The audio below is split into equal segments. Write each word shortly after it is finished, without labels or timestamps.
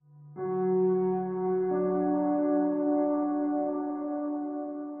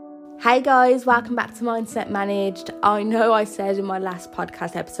Hey guys, welcome back to Mindset Managed. I know I said in my last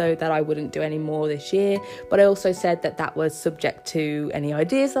podcast episode that I wouldn't do any more this year, but I also said that was subject to any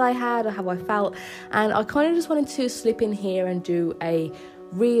ideas that I had or how I felt, and I kind of just wanted to slip in here and do a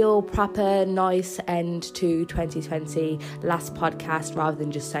real, proper, nice end to 2020 last podcast rather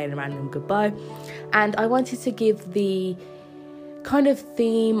than just saying a random goodbye. And I wanted to give the kind of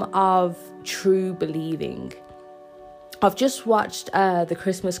theme of true believing. I've just watched the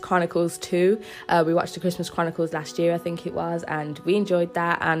Christmas Chronicles 2. We watched the Christmas Chronicles last year, I think it was, and we enjoyed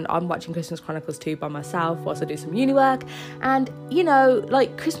that. And I'm watching Christmas Chronicles 2 by myself whilst I do some uni work. And, you know,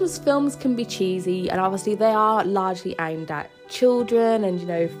 like, Christmas films can be cheesy, and obviously they are largely aimed at children and, you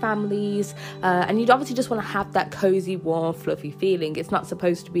know, families. And you'd obviously just want to have that cozy, warm, fluffy feeling. It's not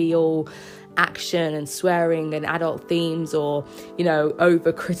supposed to be all action and swearing and adult themes or, you know,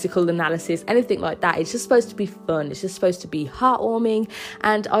 over critical analysis, anything like that. It's just supposed to be fun. It's just supposed to be heartwarming,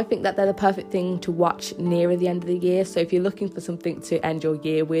 and I think that they're the perfect thing to watch nearer the end of the year. So if you're looking for something to end your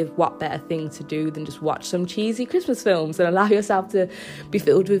year with, what better thing to do than just watch some cheesy Christmas films and allow yourself to be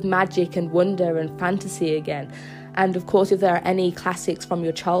filled with magic and wonder and fantasy again. And of course, if there are any classics from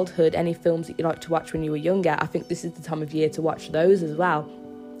your childhood, any films that you like to watch when you were younger, I think this is the time of year to watch those as well.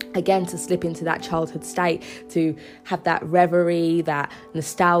 Again, to slip into that childhood state, to have that reverie, that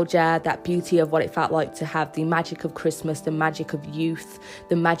nostalgia, that beauty of what it felt like to have the magic of Christmas, the magic of youth,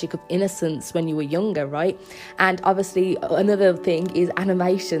 the magic of innocence when you were younger, right? And obviously, another thing is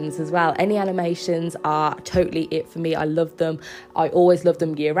animations as well. Any animations are totally it for me. I love them. I always love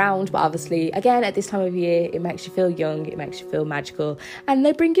them year round, but obviously, again, at this time of year, it makes you feel young, it makes you feel magical, and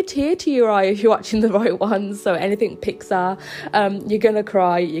they bring a tear to your eye if you're watching the right ones. So anything Pixar, you're gonna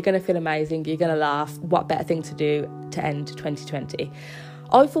cry, you're going to feel amazing, you're going to laugh. What better thing to do to end 2020?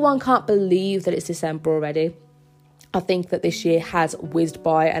 I, for one, can't believe that it's December already. I think that this year has whizzed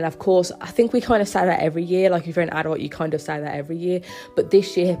by, and of course, I think we kind of say that every year. Like, if you're an adult, you kind of say that every year, but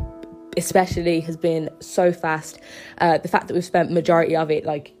this year especially has been so fast. The fact that we've spent majority of it,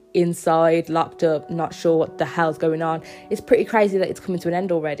 like, inside, locked up, not sure what the hell's going on, it's pretty crazy that it's coming to an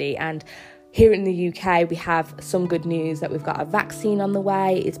end already. And here in the UK, we have some good news that we've got a vaccine on the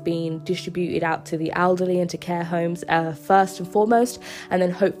way. It's being distributed out to the elderly and to care homes first and foremost, and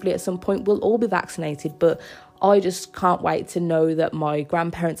then hopefully at some point we'll all be vaccinated. But I just can't wait to know that my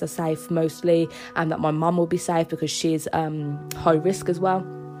grandparents are safe mostly, and that my mum will be safe because she's high risk as well.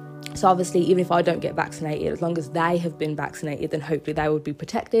 So obviously, even if I don't get vaccinated, as long as they have been vaccinated, then hopefully they would be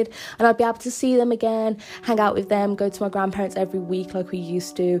protected, and I'd be able to see them again, hang out with them, go to my grandparents every week like we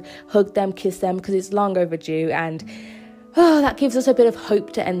used to, hug them, kiss them, because it's long overdue. And that gives us a bit of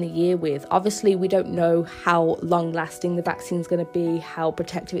hope to end the year with. Obviously, we don't know how long lasting the vaccine's going to be, how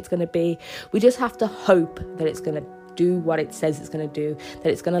protective it's going to be. We just have to hope that it's going to do what it says it's going to do,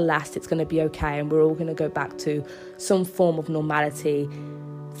 that it's going to last, it's going to be okay, and we're all going to go back to some form of normality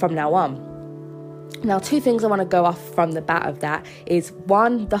from now on. Now, two things I want to go off from the bat of that is,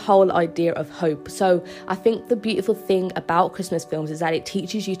 one, the whole idea of hope. So I think the beautiful thing about Christmas films is that it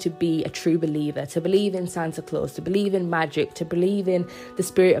teaches you to be a true believer, to believe in Santa Claus, to believe in magic, to believe in the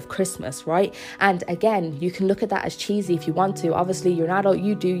spirit of Christmas, right? And again, you can look at that as cheesy if you want to. Obviously, you're an adult,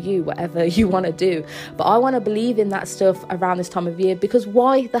 you do you, whatever you want to do. But I want to believe in that stuff around this time of year, because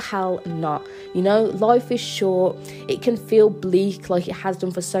why the hell not? You know, life is short. It can feel bleak like it has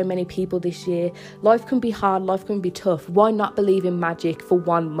done for so many people this year. Life can be hard, life can be tough. Why not believe in magic for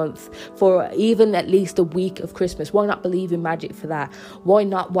 1 month, for even at least a week of Christmas? Why not believe in magic for that? Why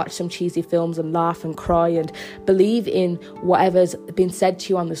not watch some cheesy films and laugh and cry and believe in whatever's been said to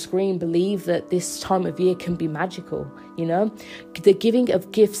you on the screen? Believe that this time of year can be magical, you know? The giving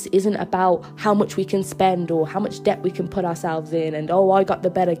of gifts isn't about how much we can spend or how much debt we can put ourselves in and, oh, I got the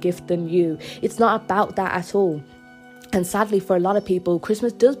better gift than you. It's not about that at all. And sadly, for a lot of people,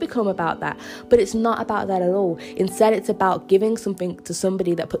 Christmas does become about that, but it's not about that at all. Instead, it's about giving something to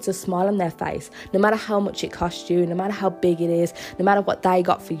somebody that puts a smile on their face, no matter how much it costs you, no matter how big it is, no matter what they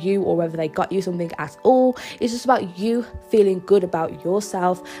got for you or whether they got you something at all. It's just about you feeling good about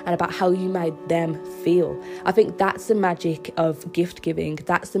yourself and about how you made them feel. I think that's the magic of gift giving.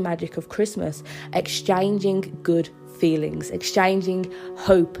 That's the magic of Christmas, exchanging good feelings, exchanging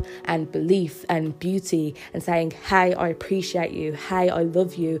hope and belief and beauty, and saying, hey, I appreciate you, hey, I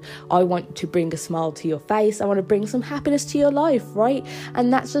love you, I want to bring a smile to your face, I want to bring some happiness to your life, right?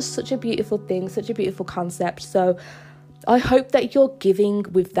 And that's just such a beautiful thing, such a beautiful concept. So I hope that you're giving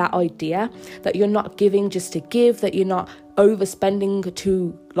with that idea, that you're not giving just to give, that you're not overspending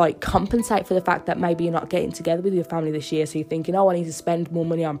to like compensate for the fact that maybe you're not getting together with your family this year, so you're thinking, oh, I need to spend more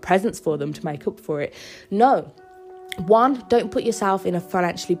money on presents for them to make up for it. No. One, don't put yourself in a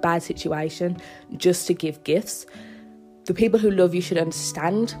financially bad situation just to give gifts. The people who love you should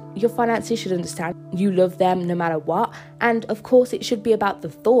understand your finances, should understand you love them no matter what. And of course, it should be about the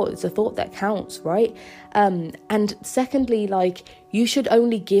thought. It's the thought that counts, right? And secondly, like, you should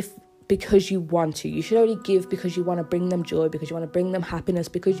only give because you want to. You should only give because you want to bring them joy, because you want to bring them happiness,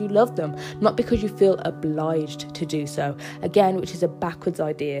 because you love them, not because you feel obliged to do so. Again, which is a backwards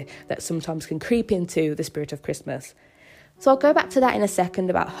idea that sometimes can creep into the spirit of Christmas. So I'll go back to that in a second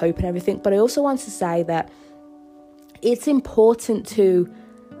about hope and everything, but I also want to say that it's important to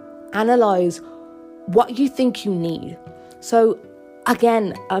analyse what you think you need. So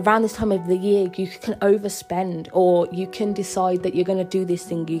again, around this time of the year, you can overspend, or you can decide that you're going to do this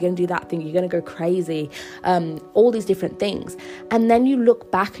thing, you're going to do that thing, you're going to go crazy, all these different things. And then you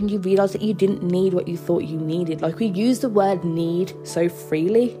look back and you realise that you didn't need what you thought you needed. Like, we use the word need so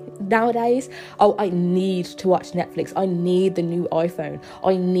freely nowadays. Oh, I need to watch Netflix. I need the new iPhone.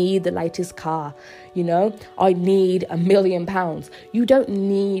 I need the latest car. You know, I need £1 million. You don't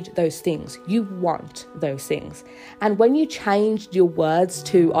need those things. You want those things. And when you change your words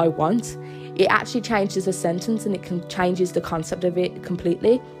to I want, it actually changes the sentence, and it changes the concept of it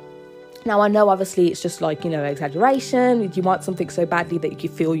completely. Now, I know obviously it's just like, exaggeration. You want something so badly that you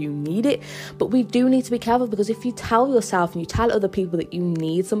feel you need it. But we do need to be careful, because if you tell yourself and you tell other people that you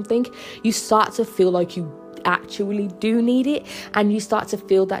need something, you start to feel like you actually do need it, and you start to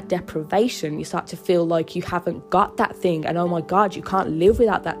feel that deprivation. You start to feel like you haven't got that thing, and oh my God, you can't live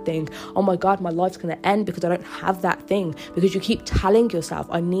without that thing. Oh my God, my life's going to end because I don't have that thing, because you keep telling yourself,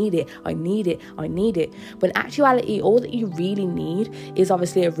 I need it, I need it, I need it. When actuality, all that you really need is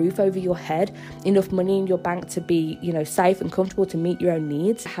obviously a roof over your head, enough money in your bank to be, safe and comfortable to meet your own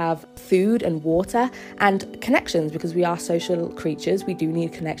needs, have food and water and connections, because we are social creatures. We do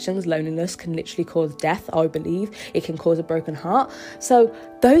need connections. Loneliness can literally cause death, I believe. It can cause a broken heart. So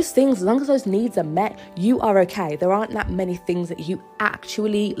those things, as long as those needs are met, you are okay. There aren't that many things that you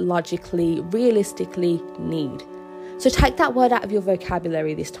actually, logically, realistically need. So take that word out of your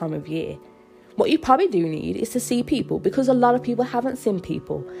vocabulary this time of year. What you probably do need is to see people, because a lot of people haven't seen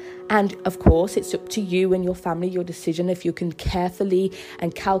people. And of course, it's up to you and your family, your decision, if you can carefully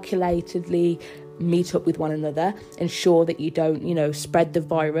and calculatedly meet up with one another, ensure that you don't, spread the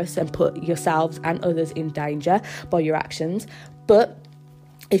virus and put yourselves and others in danger by your actions. But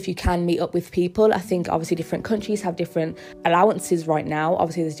if you can meet up with people, I think obviously different countries have different allowances right now.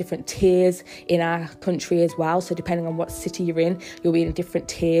 Obviously there's different tiers in our country as well. So depending on what city you're in, you'll be in different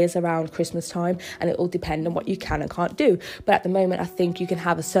tiers around Christmas time, and it will depend on what you can and can't do. But at the moment, I think you can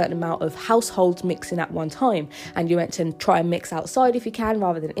have a certain amount of households mixing at one time, and you want to try and mix outside if you can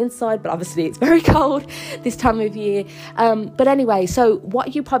rather than inside. But obviously it's very cold this time of year. But anyway, so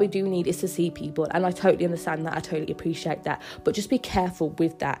what you probably do need is to see people, and I totally understand that. I totally appreciate that. But just be careful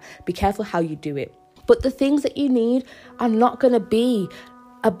with that. Be careful how you do it. But the things that you need are not going to be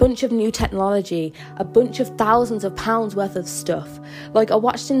a bunch of new technology, a bunch of thousands of pounds worth of stuff. Like, I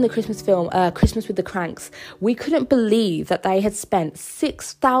watched in the Christmas film, Christmas with the Cranks. We couldn't believe that they had spent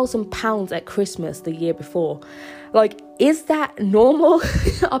 £6,000 at Christmas the year before. Like, is that normal?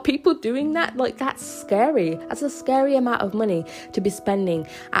 Are people doing that? Like, that's scary. That's a scary amount of money to be spending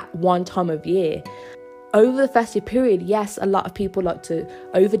at one time of year. Over the festive period, yes, a lot of people like to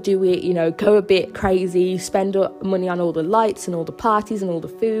overdo it, go a bit crazy, spend money on all the lights and all the parties and all the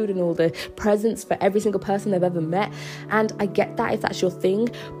food and all the presents for every single person they've ever met. And I get that if that's your thing,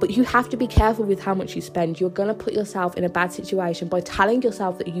 but you have to be careful with how much you spend. You're going to put yourself in a bad situation by telling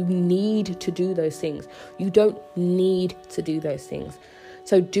yourself that you need to do those things. You don't need to do those things.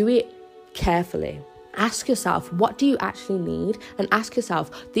 So do it carefully. Ask yourself, what do you actually need? And ask yourself,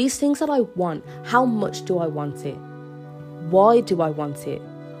 these things that I want, how much do I want it? Why do I want it?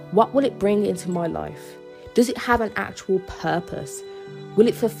 What will it bring into my life? Does it have an actual purpose? Will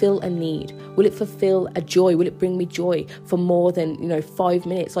it fulfill a need? Will it fulfill a joy? Will it bring me joy for more than, 5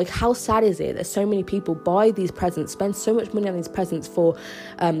 minutes? Like, how sad is it that so many people buy these presents, spend so much money on these presents for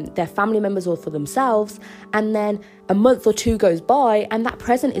their family members or for themselves, and then a month or two goes by and that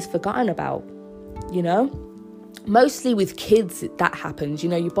present is forgotten about? Mostly with kids that happens.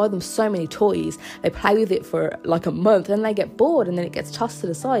 You buy them so many toys, they play with it for like a month, and they get bored, and then it gets tossed to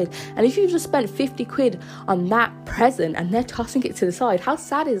the side. And if you've just spent 50 quid on that present and they're tossing it to the side, how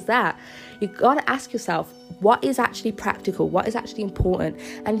sad is that? You got to ask yourself, what is actually practical, what is actually important.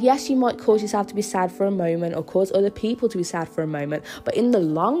 And yes, you might cause yourself to be sad for a moment or cause other people to be sad for a moment, but in the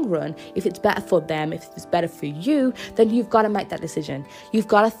long run, if it's better for them, if it's better for you, then you've got to make that decision. You've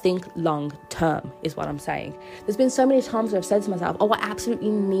got to think long term, is what I'm saying. There's been so many times where I've said to myself, oh, I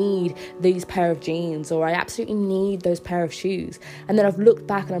absolutely need these pair of jeans, or I absolutely need those pair of shoes. And then I've looked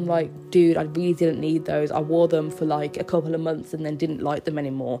back and I'm like, dude, I really didn't need those. I wore them for like a couple of months and then didn't like them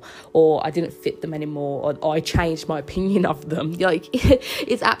anymore, or I didn't fit them anymore, or I changed my opinion of them. Like,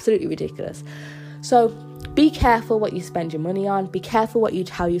 it's absolutely ridiculous. So be careful what you spend your money on. Be careful what you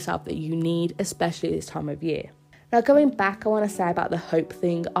tell yourself that you need, especially this time of year. Now, going back, I want to say about the hope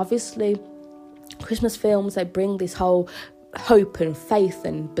thing. Obviously, Christmas films, they bring this whole hope and faith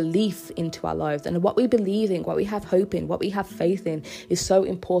and belief into our lives, and what we believe in, what we have hope in, what we have faith in is so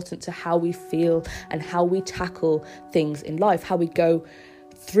important to how we feel and how we tackle things in life, how we go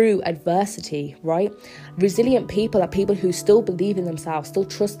through adversity, right? Resilient people are people who still believe in themselves, still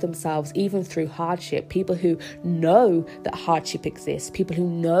trust themselves even through hardship, people who know that hardship exists, people who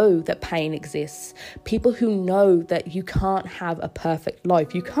know that pain exists, people who know that you can't have a perfect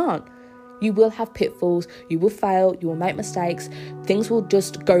life. You can't. You will have pitfalls, you will fail, you will make mistakes, things will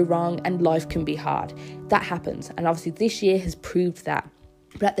just go wrong, and life can be hard. That happens, and obviously this year has proved that.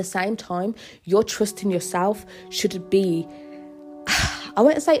 But at the same time, your trust in yourself should be, I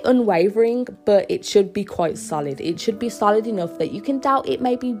won't say unwavering, but it should be quite solid. It should be solid enough that you can doubt it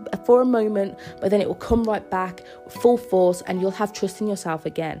maybe for a moment, but then it will come right back full force and you'll have trust in yourself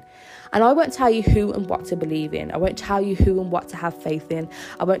again. And I won't tell you who and what to believe in. I won't tell you who and what to have faith in.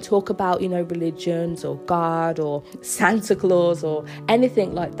 I won't talk about, religions or God or Santa Claus or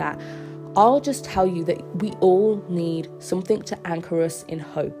anything like that. I'll just tell you that we all need something to anchor us in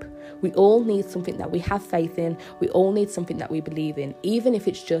hope. We all need something that we have faith in. We all need something that we believe in, even if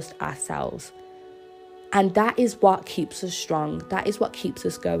it's just ourselves. And that is what keeps us strong. That is what keeps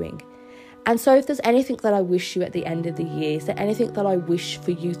us going. And so if there's anything that I wish you at the end of the year, is there anything that I wish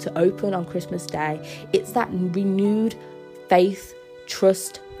for you to open on Christmas Day? It's that renewed faith,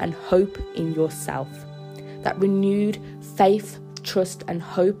 trust, and hope in yourself. That renewed faith, trust, and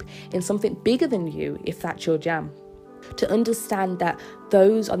hope in something bigger than you, if that's your jam. To understand that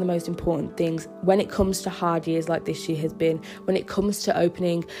those are the most important things when it comes to hard years like this year has been, when it comes to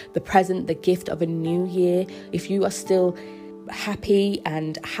opening the present, the gift of a new year. If you are still happy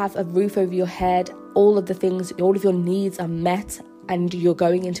and have a roof over your head, all of the things, all of your needs are met, and you're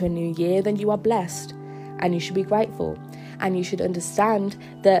going into a new year, then you are blessed and you should be grateful. And you should understand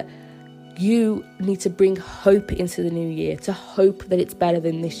that you need to bring hope into the new year, to hope that it's better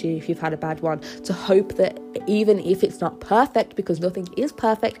than this year if you've had a bad one, to hope that even if it's not perfect, because nothing is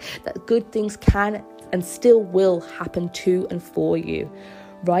perfect, that good things can and still will happen to and for you,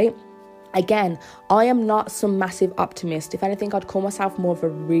 right? Again, I am not some massive optimist. If anything, I'd call myself more of a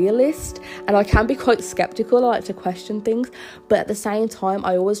realist, and I can be quite skeptical. I like to question things, but at the same time,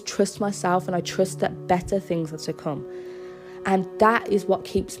 I always trust myself and I trust that better things are to come. And that is what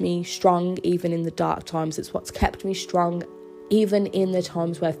keeps me strong even in the dark times. It's what's kept me strong even in the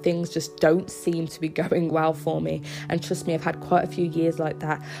times where things just don't seem to be going well for me. And trust me, I've had quite a few years like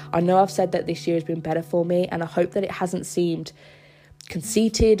that. I know I've said that this year has been better for me, and I hope that it hasn't seemed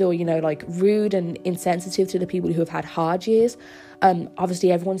conceited or, rude and insensitive to the people who have had hard years.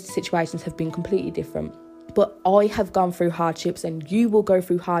 Obviously, everyone's situations have been completely different. But I have gone through hardships, and you will go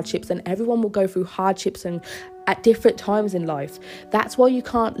through hardships, and everyone will go through hardships and at different times in life. That's why you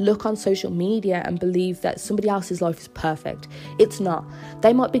can't look on social media and believe that somebody else's life is perfect. It's not.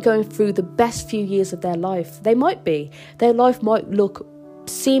 They might be going through the best few years of their life. They might be. Their life might look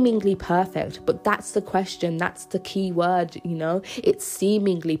seemingly perfect, but that's the question. That's the key word, It's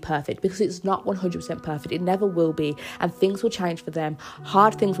seemingly perfect, because it's not 100% perfect. It never will be, and things will change for them.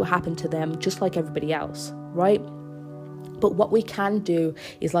 Hard things will happen to them just like everybody else, right? But what we can do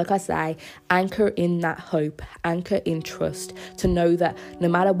is, like I say, anchor in that hope, anchor in trust, to know that no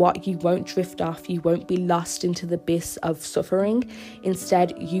matter what, you won't drift off, you won't be lost into the abyss of suffering.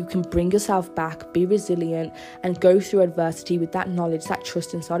 Instead, you can bring yourself back, be resilient, and go through adversity with that knowledge, that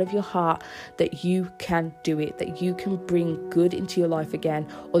trust inside of your heart that you can do it, that you can bring good into your life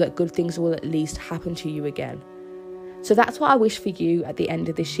again, or that good things will at least happen to you again. So that's what I wish for you at the end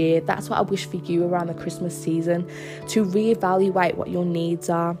of this year. That's what I wish for you around the Christmas season, to reevaluate what your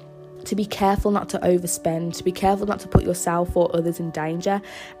needs are, to be careful not to overspend, to be careful not to put yourself or others in danger,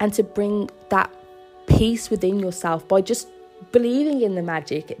 and to bring that peace within yourself by just believing in the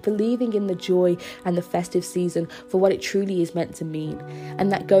magic, believing in the joy and the festive season for what it truly is meant to mean.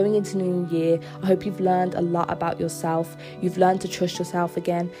 And that going into New Year, I hope you've learned a lot about yourself. You've learned to trust yourself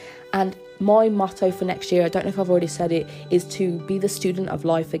again. And my motto for next year, I don't know if I've already said it, is to be the student of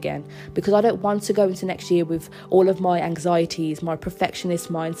life again, because I don't want to go into next year with all of my anxieties, my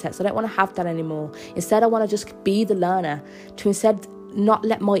perfectionist mindsets. I don't want to have that anymore. Instead, I want to just be the learner, to instead not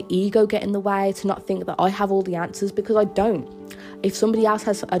let my ego get in the way, to not think that I have all the answers, because I don't. If somebody else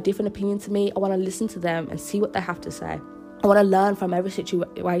has a different opinion to me, I want to listen to them and see what they have to say. I want to learn from every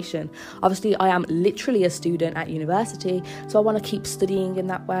situation. Obviously, I am literally a student at university, so I want to keep studying in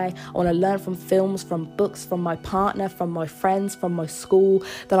that way. I want to learn from films, from books, from my partner, from my friends, from my school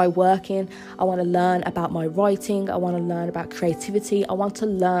that I work in. I want to learn about my writing. I want to learn about creativity. I want to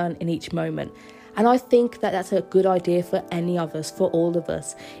learn in each moment. And I think that that's a good idea for any of us, for all of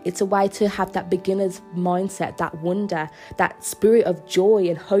us. It's a way to have that beginner's mindset, that wonder, that spirit of joy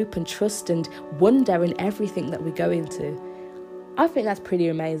and hope and trust and wonder in everything that we go into. I think that's pretty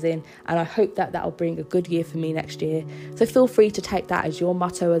amazing, and I hope that that'll bring a good year for me next year. So feel free to take that as your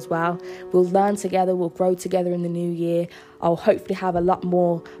motto as well. We'll learn together, we'll grow together in the new year. I'll hopefully have a lot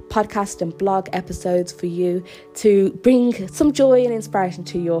more podcast and blog episodes for you to bring some joy and inspiration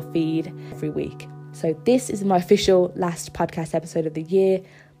to your feed every week. So this is my official last podcast episode of the year.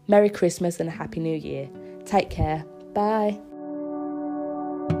 Merry Christmas and a Happy New Year. Take care. Bye.